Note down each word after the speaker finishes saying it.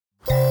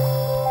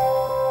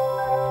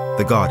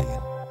The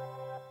Guardian.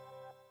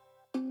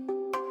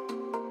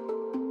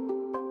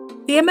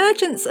 The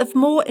emergence of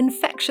more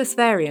infectious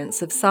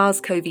variants of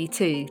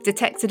SARS-CoV-2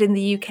 detected in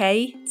the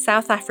UK,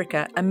 South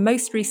Africa and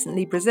most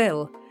recently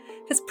Brazil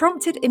has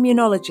prompted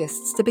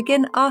immunologists to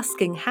begin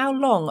asking how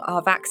long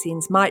our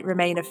vaccines might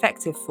remain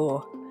effective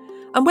for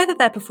and whether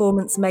their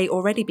performance may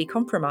already be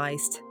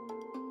compromised.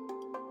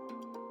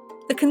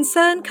 The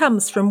concern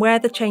comes from where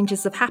the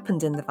changes have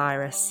happened in the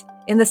virus,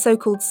 in the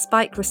so-called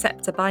spike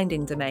receptor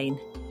binding domain.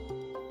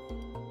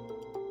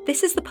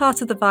 This is the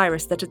part of the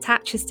virus that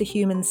attaches to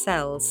human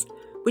cells,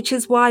 which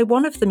is why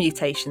one of the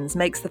mutations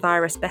makes the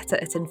virus better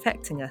at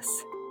infecting us.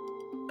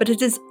 But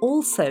it is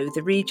also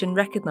the region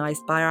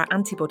recognised by our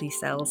antibody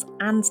cells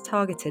and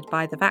targeted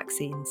by the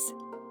vaccines.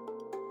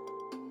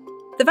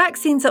 The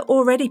vaccines are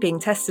already being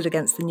tested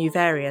against the new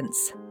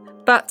variants,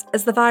 but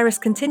as the virus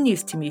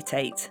continues to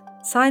mutate,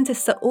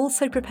 scientists are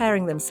also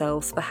preparing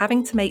themselves for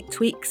having to make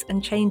tweaks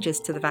and changes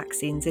to the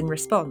vaccines in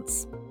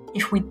response.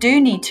 If we do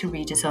need to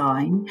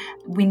redesign,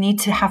 we need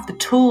to have the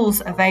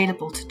tools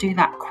available to do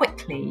that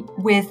quickly.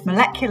 With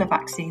molecular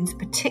vaccines,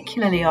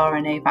 particularly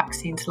RNA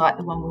vaccines like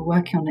the one we're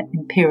working on at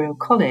Imperial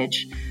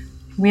College,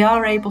 we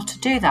are able to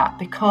do that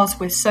because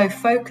we're so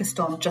focused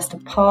on just a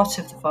part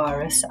of the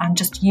virus and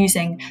just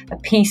using a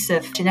piece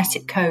of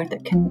genetic code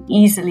that can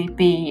easily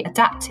be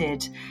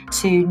adapted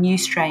to new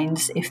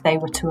strains if they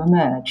were to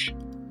emerge.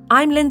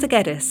 I'm Linda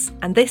Geddes,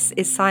 and this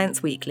is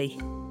Science Weekly.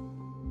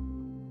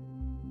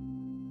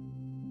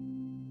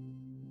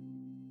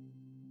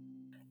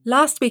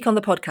 Last week on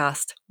the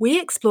podcast, we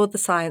explored the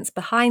science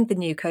behind the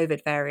new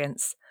COVID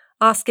variants,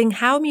 asking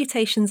how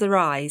mutations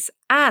arise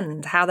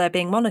and how they're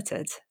being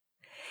monitored.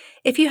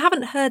 If you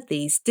haven't heard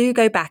these, do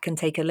go back and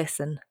take a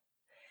listen.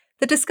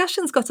 The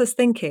discussions got us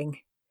thinking,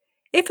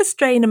 if a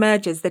strain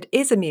emerges that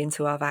is immune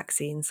to our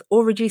vaccines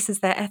or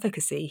reduces their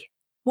efficacy,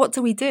 what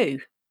do we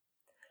do?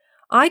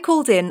 I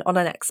called in on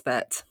an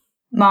expert.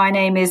 My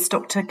name is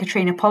Dr.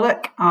 Katrina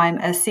Pollock. I'm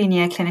a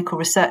Senior Clinical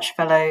Research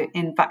Fellow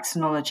in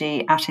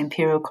Vaccinology at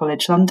Imperial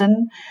College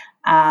London,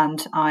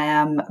 and I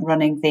am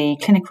running the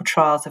clinical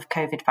trials of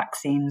COVID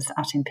vaccines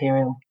at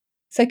Imperial.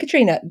 So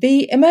Katrina,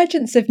 the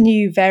emergence of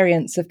new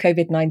variants of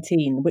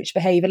COVID-19, which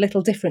behave a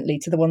little differently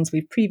to the ones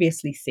we've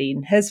previously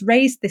seen, has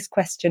raised this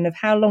question of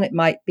how long it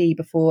might be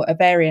before a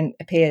variant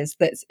appears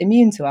that's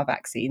immune to our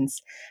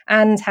vaccines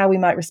and how we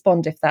might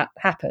respond if that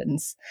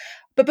happens.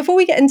 But before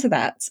we get into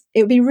that,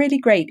 it would be really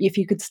great if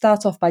you could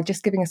start off by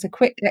just giving us a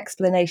quick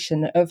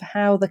explanation of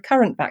how the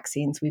current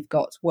vaccines we've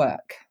got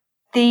work.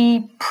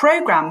 The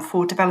programme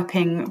for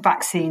developing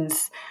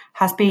vaccines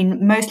has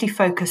been mostly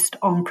focused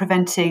on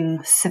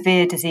preventing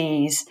severe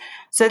disease.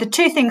 So the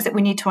two things that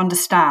we need to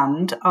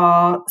understand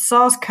are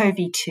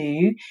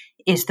SARS-CoV-2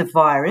 is the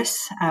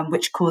virus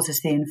which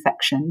causes the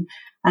infection,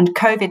 and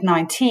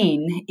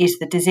COVID-19 is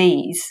the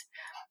disease.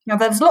 Now,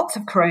 there's lots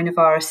of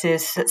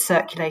coronaviruses that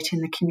circulate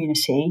in the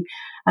community,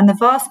 and the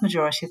vast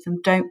majority of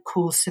them don't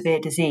cause severe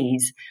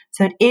disease.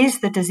 So it is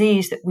the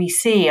disease that we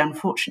see,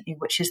 unfortunately,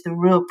 which is the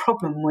real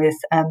problem with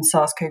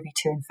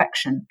SARS-CoV-2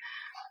 infection.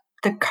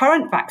 The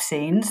current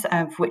vaccines,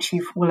 of which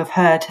you will have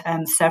heard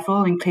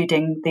several,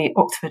 including the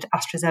Oxford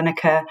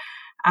AstraZeneca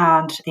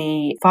and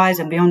the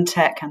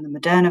Pfizer-BioNTech and the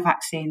Moderna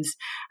vaccines,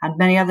 and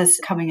many others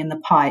coming in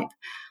the pipe,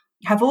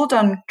 have all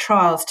done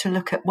trials to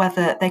look at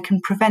whether they can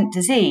prevent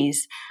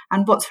disease.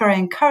 And what's very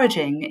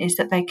encouraging is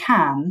that they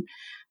can.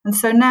 And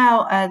so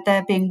now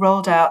they're being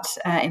rolled out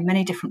in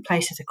many different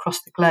places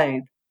across the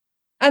globe.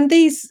 And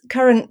these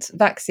current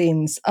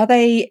vaccines, are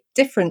they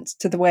different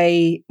to the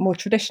way more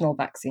traditional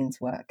vaccines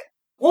work?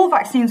 All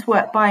vaccines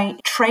work by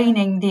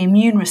training the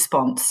immune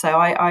response. So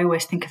I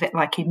always think of it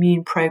like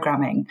immune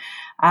programming.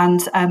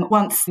 And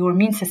once your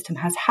immune system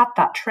has had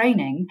that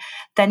training,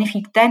 then if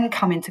you then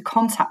come into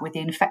contact with the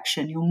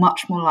infection, you're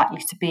much more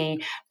likely to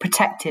be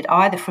protected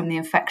either from the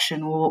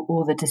infection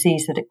or the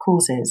disease that it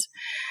causes.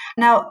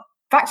 Now,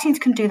 vaccines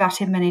can do that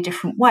in many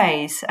different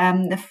ways.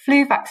 The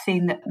flu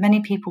vaccine that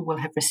many people will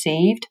have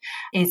received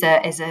is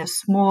a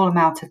small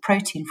amount of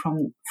protein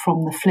from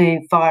the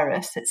flu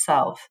virus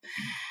itself.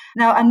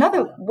 Now,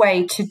 another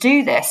way to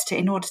do this,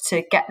 in order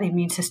to get the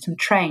immune system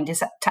trained, is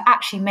to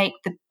actually make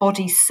the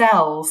body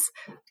cells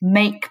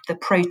make the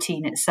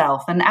protein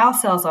itself. And our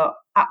cells are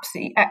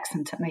absolutely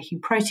excellent at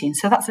making protein.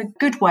 So that's a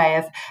good way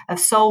of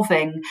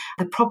solving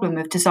the problem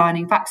of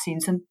designing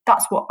vaccines. And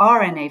that's what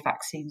RNA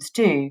vaccines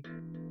do.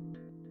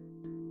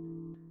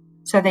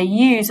 So they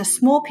use a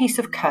small piece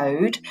of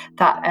code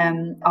that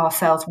our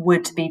cells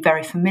would be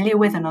very familiar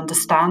with and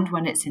understand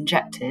when it's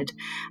injected.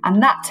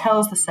 And that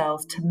tells the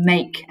cells to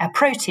make a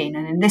protein.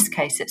 And in this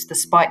case, it's the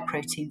spike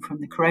protein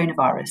from the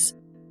coronavirus.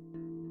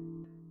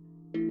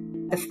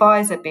 The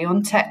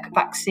Pfizer-BioNTech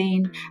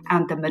vaccine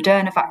and the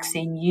Moderna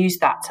vaccine use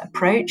that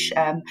approach.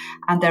 And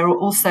there are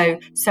also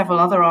several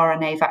other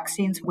RNA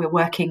vaccines we're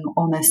working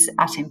on this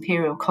at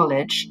Imperial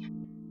College.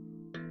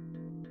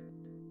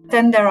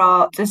 Then there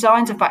are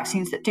designs of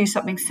vaccines that do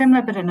something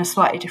similar but in a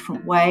slightly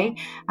different way,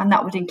 and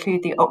that would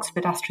include the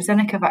Oxford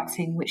AstraZeneca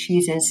vaccine, which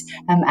uses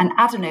an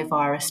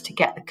adenovirus to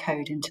get the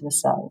code into the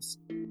cells.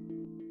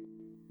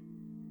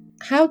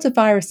 How do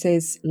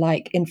viruses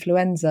like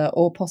influenza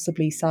or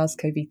possibly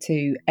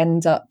SARS-CoV-2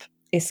 end up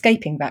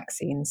escaping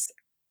vaccines?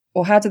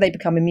 Or how do they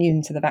become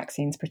immune to the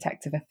vaccine's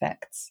protective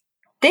effects?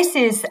 This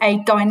is a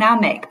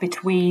dynamic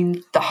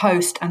between the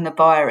host and the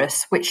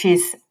virus, which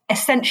is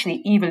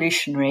essentially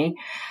evolutionary.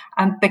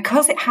 And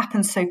because it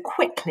happens so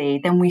quickly,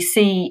 then we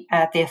see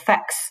the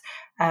effects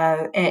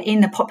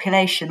in the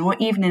population or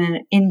even in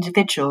an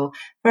individual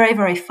very,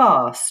 very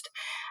fast.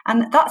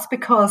 And that's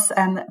because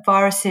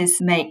viruses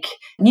make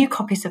new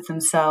copies of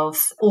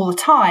themselves all the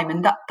time.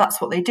 And that's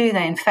what they do.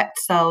 They infect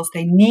cells.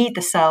 They need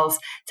the cells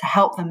to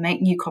help them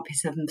make new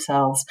copies of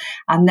themselves.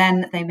 And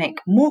then they make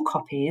more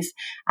copies.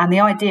 And the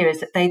idea is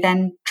that they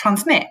then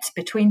transmit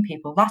between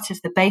people. That is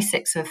the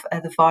basics of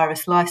the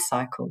virus life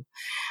cycle.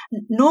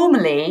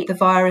 Normally, the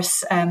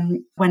virus,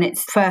 when it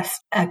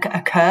first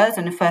occurs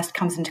and it first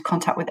comes into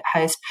contact with the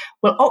host,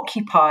 will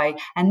occupy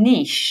a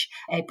niche,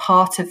 a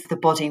part of the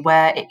body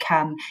where it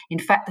can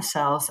infect the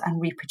cells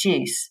and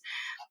reproduce.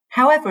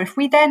 However, if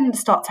we then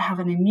start to have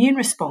an immune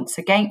response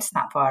against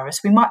that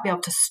virus, we might be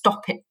able to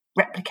stop it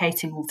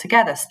replicating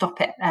altogether,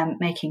 stop it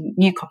making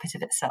new copies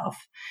of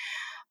itself.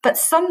 But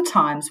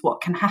sometimes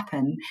what can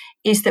happen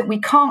is that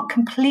we can't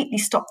completely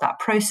stop that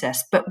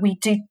process, but we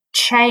do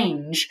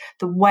change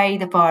the way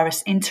the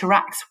virus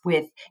interacts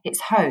with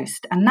its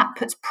host. And that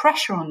puts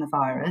pressure on the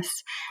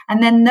virus.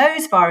 And then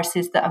those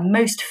viruses that are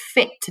most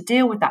fit to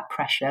deal with that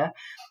pressure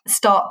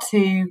start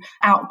to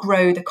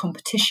outgrow the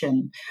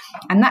competition.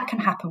 And that can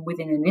happen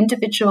within an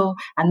individual.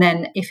 And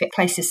then if it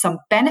places some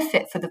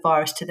benefit for the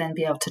virus to then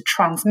be able to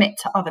transmit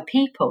to other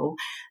people,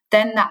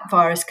 then that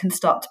virus can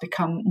start to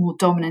become more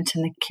dominant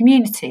in the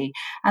community.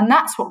 And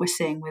that's what we're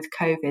seeing with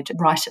COVID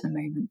right at the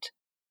moment.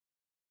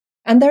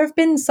 And there have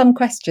been some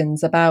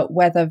questions about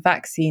whether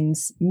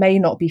vaccines may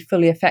not be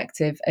fully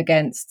effective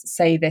against,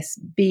 say, this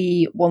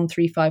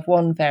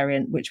B1351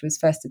 variant, which was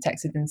first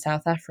detected in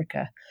South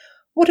Africa.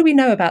 What do we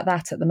know about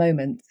that at the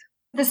moment?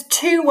 There's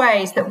two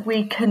ways that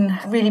we can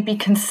really be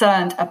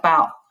concerned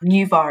about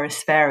new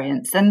virus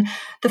variants. And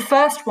the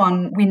first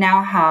one, we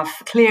now have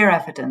clear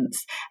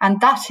evidence, and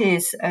that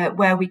is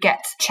where we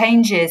get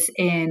changes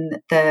in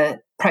the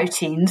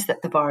proteins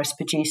that the virus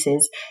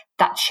produces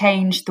that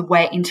change the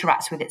way it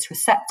interacts with its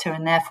receptor,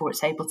 and therefore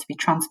it's able to be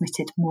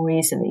transmitted more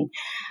easily.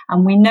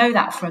 And we know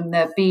that from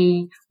the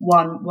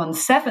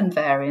B117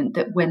 variant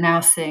that we're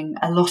now seeing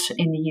a lot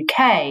in the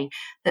UK,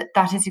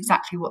 that is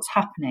exactly what's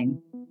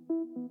happening.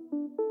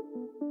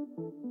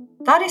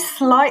 That is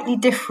slightly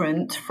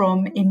different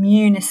from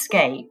immune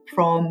escape,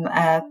 from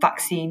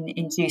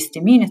vaccine-induced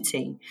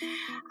immunity.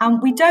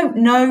 And we don't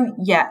know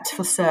yet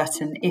for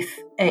certain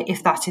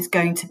if that is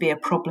going to be a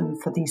problem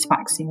for these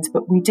vaccines,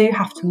 but we do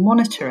have to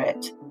monitor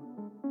it.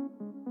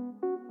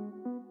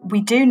 We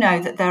do know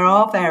that there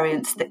are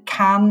variants that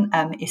can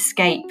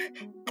escape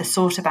the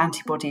sort of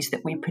antibodies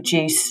that we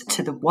produce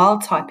to the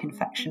wild-type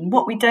infection.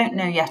 What we don't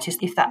know yet is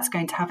if that's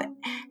going to have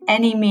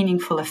any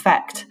meaningful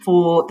effect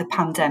for the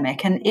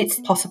pandemic. And it's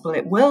possible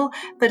it will,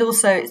 but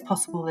also it's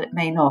possible that it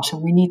may not,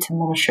 and we need to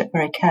monitor it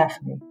very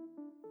carefully.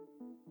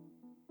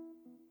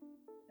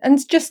 And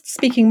just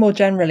speaking more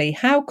generally,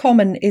 how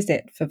common is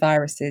it for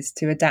viruses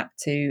to adapt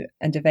to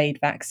and evade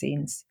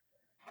vaccines?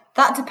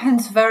 That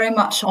depends very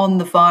much on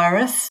the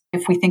virus.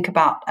 If we think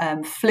about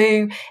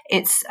flu,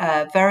 it's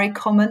very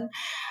common.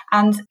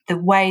 And the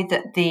way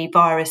that the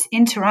virus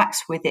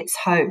interacts with its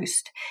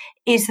host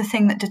is the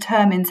thing that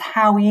determines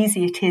how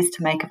easy it is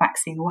to make a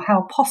vaccine or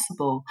how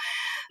possible.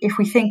 If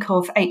we think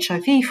of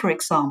HIV, for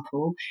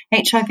example,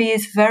 HIV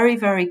is very,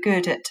 very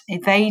good at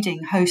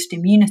evading host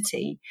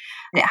immunity.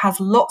 It has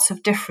lots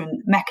of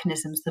different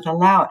mechanisms that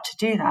allow it to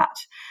do that.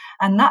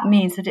 And that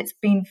means that it's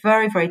been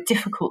very, very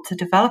difficult to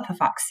develop a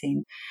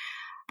vaccine.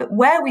 But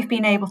where we've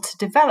been able to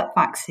develop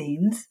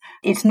vaccines,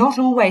 it's not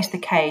always the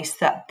case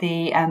that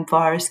the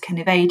virus can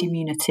evade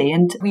immunity.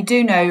 And we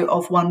do know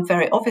of one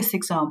very obvious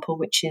example,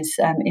 which is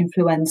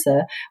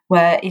influenza,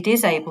 where it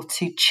is able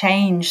to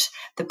change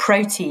the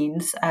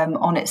proteins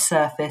on its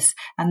surface.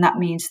 And that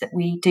means that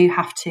we do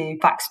have to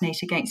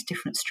vaccinate against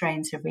different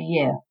strains every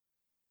year.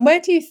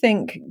 Where do you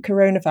think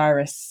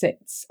coronavirus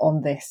sits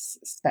on this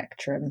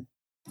spectrum?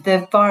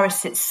 The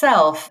virus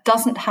itself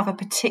doesn't have a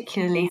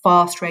particularly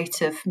fast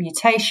rate of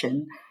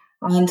mutation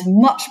and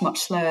much,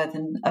 much slower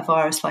than a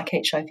virus like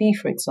HIV,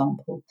 for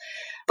example.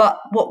 But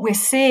what we're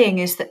seeing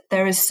is that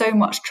there is so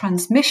much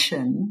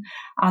transmission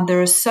and there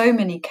are so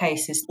many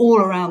cases all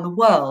around the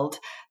world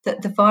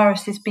that the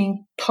virus is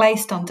being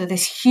placed under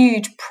this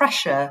huge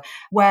pressure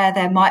where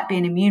there might be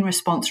an immune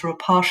response or a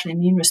partial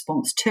immune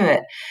response to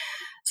it.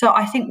 So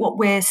I think what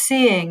we're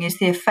seeing is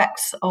the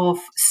effects of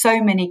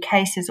so many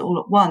cases all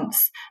at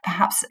once,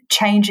 perhaps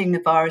changing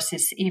the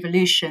virus's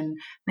evolution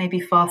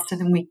maybe faster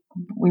than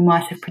we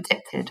might have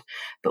predicted.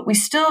 But we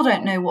still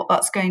don't know what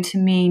that's going to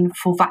mean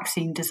for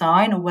vaccine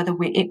design or whether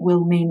it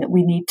will mean that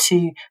we need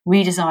to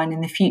redesign in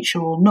the future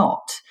or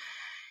not.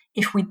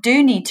 If we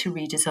do need to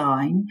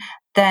redesign,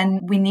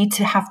 then we need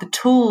to have the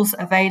tools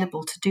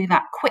available to do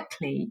that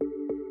quickly.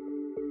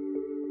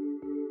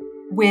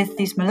 with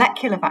these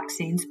molecular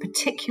vaccines,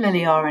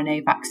 particularly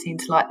RNA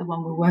vaccines like the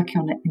one we're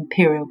working on at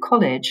Imperial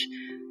College,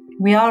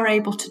 we are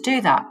able to do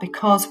that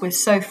because we're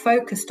so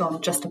focused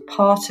on just a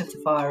part of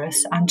the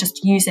virus and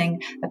just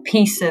using a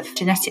piece of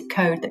genetic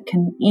code that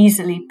can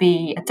easily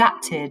be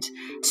adapted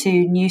to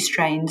new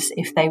strains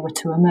if they were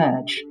to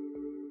emerge.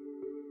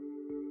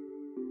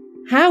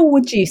 How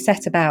would you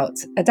set about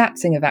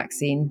adapting a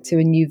vaccine to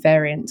a new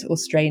variant or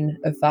strain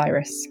of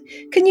virus?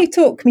 Can you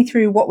talk me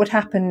through what would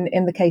happen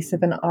in the case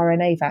of an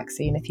RNA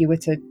vaccine if you were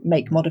to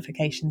make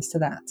modifications to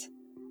that?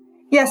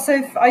 Yeah,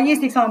 so I use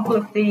the example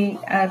of the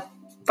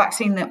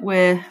vaccine that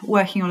we're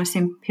working on at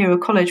Imperial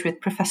College with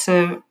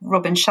Professor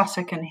Robin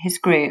Shattuck and his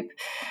group.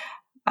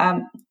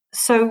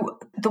 So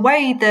the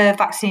way the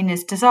vaccine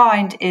is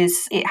designed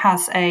is it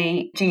has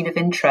a gene of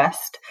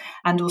interest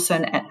and also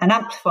an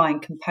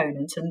amplifying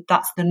component, and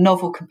that's the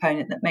novel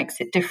component that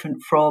makes it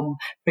different from,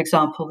 for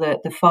example, the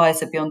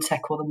Pfizer,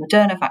 BioNTech or the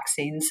Moderna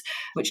vaccines,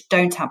 which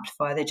don't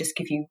amplify. They just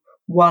give you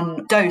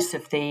one dose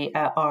of the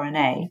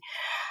RNA.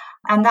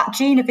 And that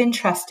gene of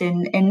interest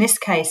in this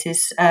case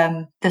is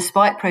the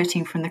spike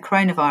protein from the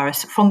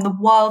coronavirus from the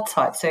wild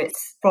type. So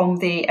it's from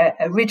the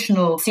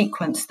original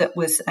sequence that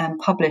was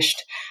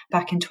published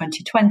back in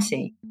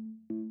 2020.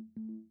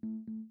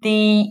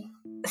 The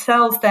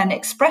cells then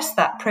express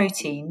that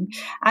protein,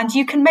 and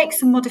you can make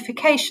some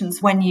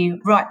modifications when you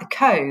write the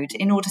code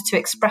in order to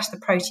express the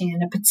protein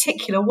in a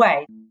particular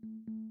way.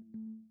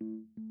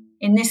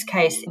 In this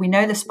case, we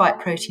know the spike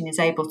protein is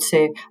able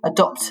to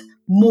adopt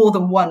more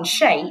than one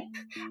shape,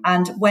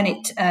 and when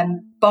it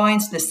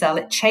binds to the cell,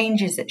 it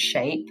changes its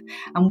shape,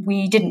 and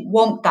we didn't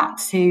want that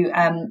to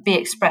be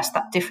expressed,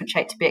 that different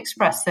shape to be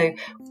expressed. So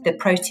the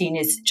protein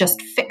is just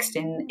fixed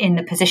in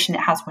the position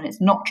it has when it's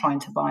not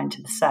trying to bind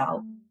to the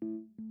cell.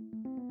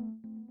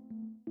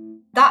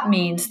 That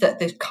means that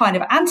the kind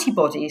of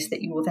antibodies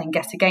that you will then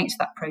get against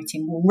that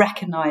protein will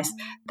recognise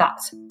that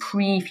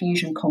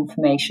pre-fusion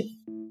conformation.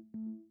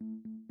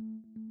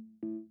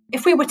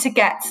 If we were to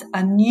get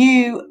a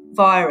new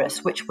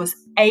virus which was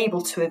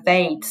able to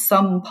evade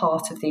some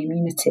part of the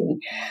immunity,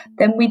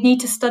 then we'd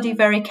need to study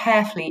very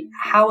carefully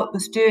how it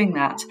was doing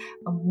that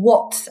and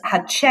what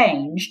had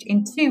changed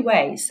in two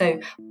ways.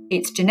 So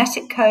its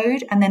genetic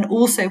code, and then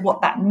also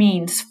what that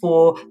means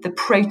for the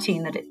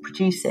protein that it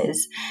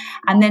produces,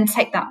 and then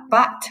take that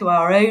back to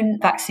our own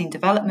vaccine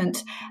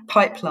development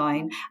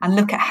pipeline and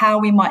look at how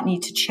we might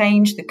need to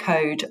change the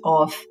code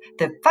of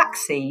the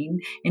vaccine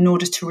in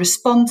order to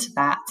respond to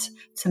that,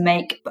 to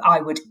make,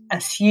 I would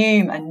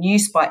assume, a new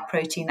spike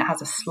protein that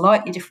has a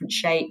slightly different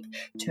shape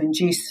to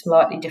induce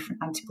slightly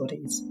different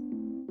antibodies.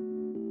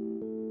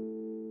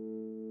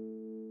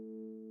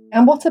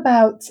 And what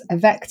about a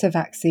vector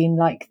vaccine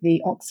like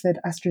the Oxford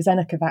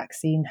AstraZeneca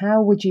vaccine? How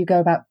would you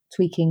go about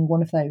tweaking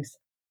one of those?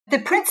 The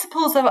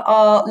principles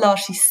are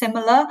largely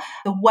similar.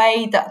 The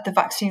way that the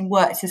vaccine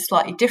works is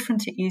slightly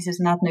different. It uses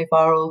an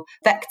adenoviral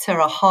vector,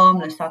 a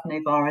harmless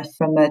adenovirus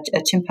from a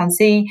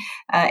chimpanzee,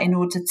 in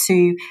order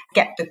to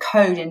get the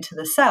code into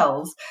the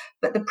cells.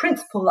 But the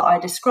principle that I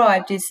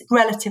described is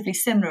relatively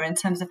similar in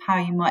terms of how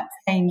you might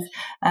change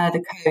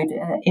the code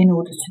in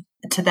order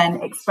to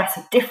then express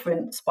a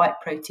different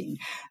spike protein.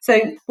 So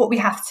what we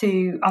have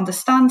to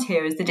understand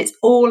here is that it's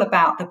all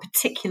about the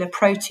particular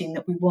protein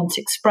that we want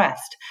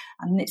expressed.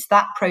 And it's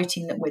that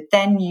protein that we're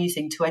then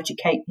using to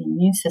educate the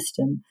immune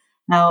system.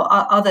 Now,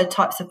 other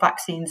types of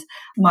vaccines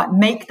might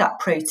make that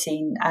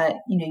protein,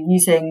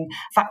 using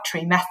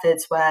factory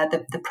methods where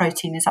the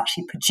protein is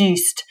actually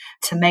produced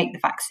to make the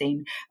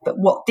vaccine. But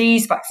what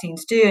these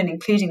vaccines do, and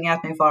including the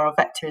adenoviral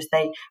vector, is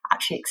they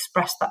actually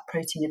express that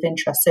protein of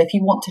interest. So if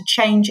you want to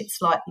change it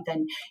slightly,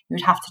 then you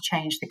would have to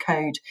change the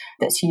code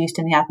that's used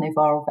in the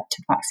adenoviral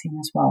vector vaccine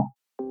as well.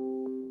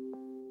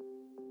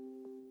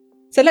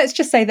 So let's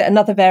just say that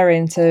another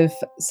variant of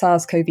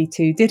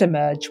SARS-CoV-2 did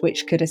emerge,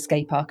 which could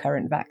escape our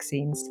current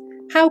vaccines.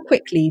 How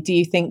quickly do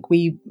you think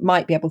we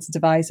might be able to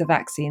devise a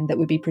vaccine that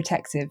would be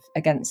protective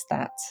against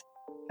that?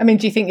 I mean,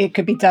 do you think it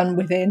could be done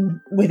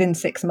within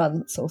 6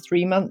 months or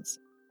 3 months?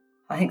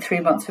 I think 3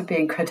 months would be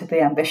incredibly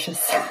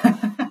ambitious.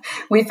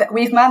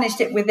 We've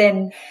managed it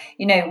within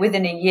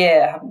a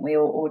year, haven't we,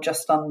 or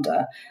just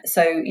under.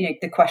 So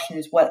the question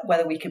is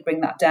whether we could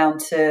bring that down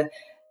to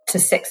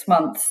 6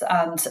 months,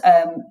 and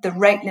the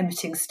rate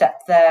limiting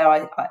step there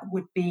I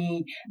would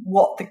be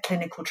what the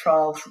clinical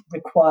trial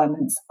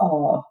requirements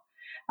are.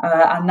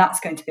 And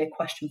that's going to be a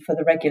question for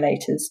the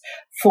regulators.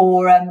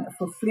 For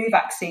flu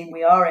vaccine,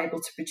 we are able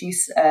to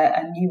produce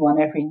a new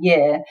one every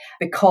year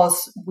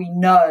because we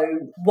know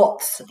what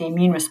the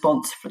immune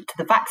response to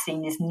the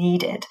vaccine is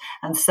needed.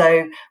 And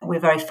so we're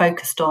very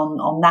focused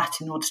on that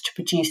in order to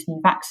produce new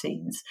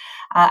vaccines.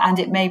 And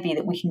it may be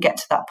that we can get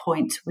to that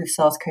point with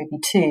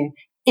SARS-CoV-2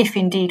 if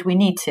indeed we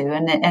need to.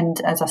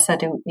 And as I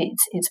said,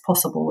 it's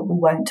possible that we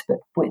won't,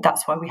 but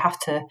that's why we have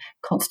to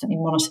constantly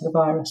monitor the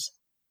virus.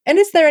 And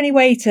is there any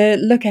way to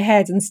look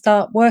ahead and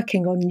start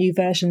working on new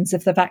versions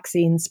of the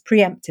vaccines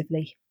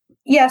preemptively?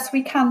 Yes,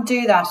 we can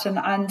do that, and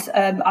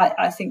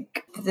I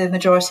think the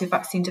majority of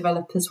vaccine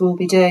developers will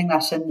be doing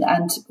that,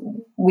 and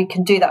we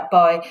can do that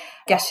by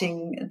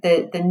getting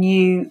the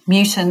new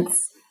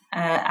mutants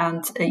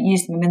and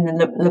using them in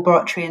the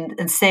laboratory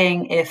and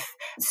seeing if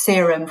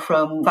serum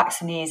from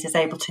vaccinees is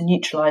able to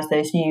neutralise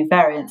those new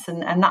variants,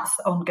 and that's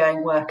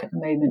ongoing work at the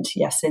moment.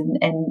 Yes, in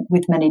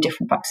with many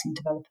different vaccine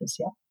developers.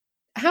 Yeah.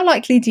 How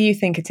likely do you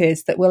think it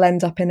is that we'll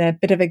end up in a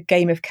bit of a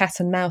game of cat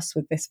and mouse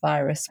with this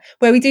virus,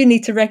 where we do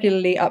need to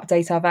regularly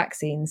update our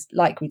vaccines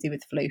like we do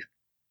with flu?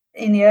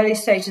 In the early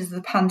stages of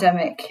the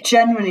pandemic,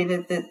 generally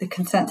the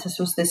consensus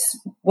was this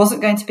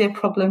wasn't going to be a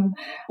problem,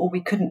 or we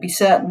couldn't be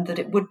certain that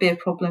it would be a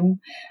problem.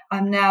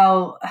 I'm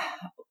now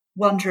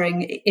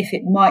wondering if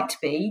it might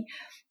be.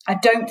 I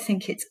don't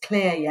think it's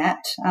clear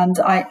yet, and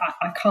I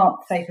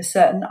can't say for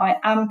certain. I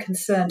am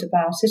concerned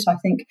about it. I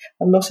think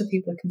a lot of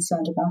people are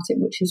concerned about it,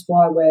 which is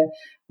why we're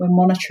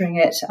monitoring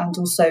it and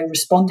also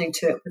responding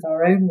to it with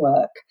our own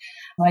work.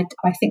 I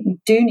think we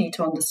do need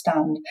to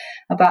understand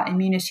about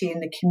immunity in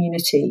the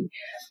community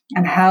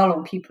and how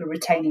long people are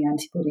retaining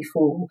antibody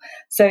for.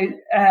 So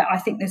I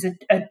think there's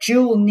a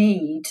dual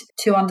need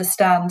to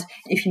understand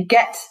if you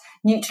get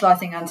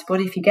neutralizing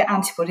antibody, if you get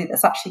antibody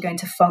that's actually going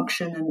to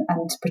function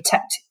and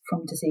protect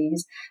from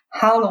disease,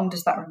 how long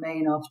does that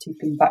remain after you've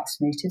been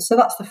vaccinated? So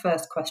that's the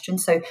first question.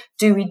 So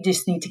do we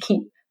just need to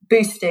keep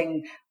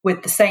boosting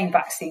with the same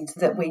vaccines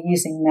that we're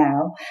using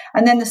now?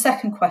 And then the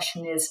second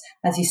question is,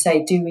 as you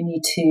say, do we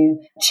need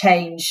to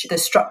change the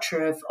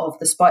structure of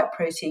the spike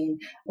protein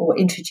or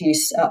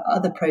introduce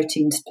other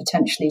proteins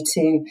potentially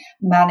to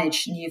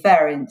manage new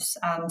variants?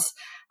 And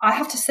I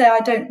have to say, I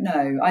don't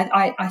know.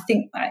 I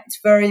think it's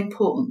very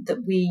important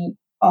that we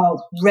are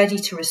ready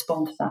to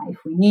respond to that if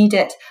we need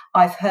it.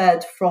 I've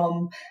heard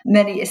from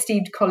many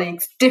esteemed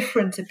colleagues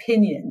different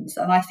opinions,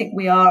 and I think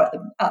we are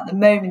at the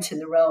moment in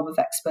the realm of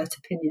expert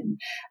opinion,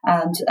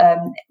 and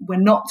we're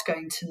not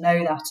going to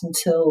know that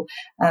until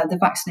the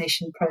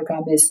vaccination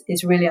programme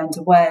is really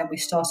underway and we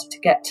started to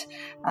get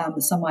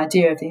some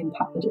idea of the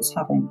impact that it's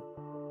having.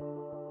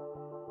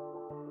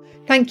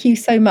 Thank you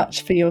so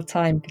much for your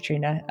time,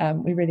 Katrina.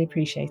 We really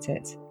appreciate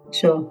it.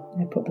 Sure,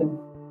 no problem.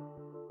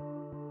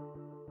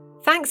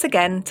 Thanks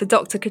again to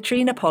Dr.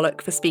 Katrina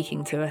Pollock for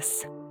speaking to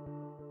us.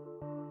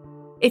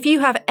 If you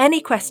have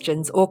any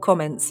questions or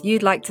comments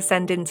you'd like to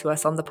send in to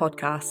us on the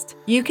podcast,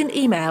 you can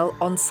email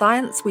on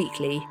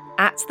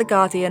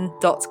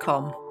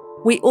scienceweekly@theguardian.com.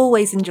 We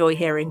always enjoy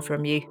hearing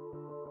from you.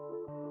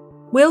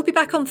 We'll be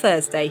back on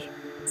Thursday.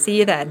 See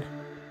you then.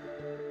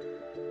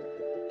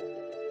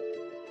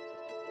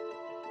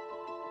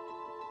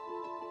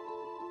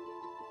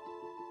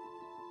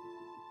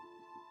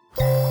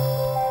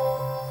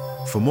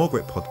 For more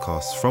great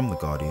podcasts from The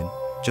Guardian,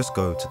 just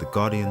go to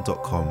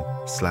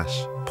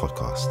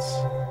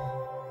theguardian.com/podcasts.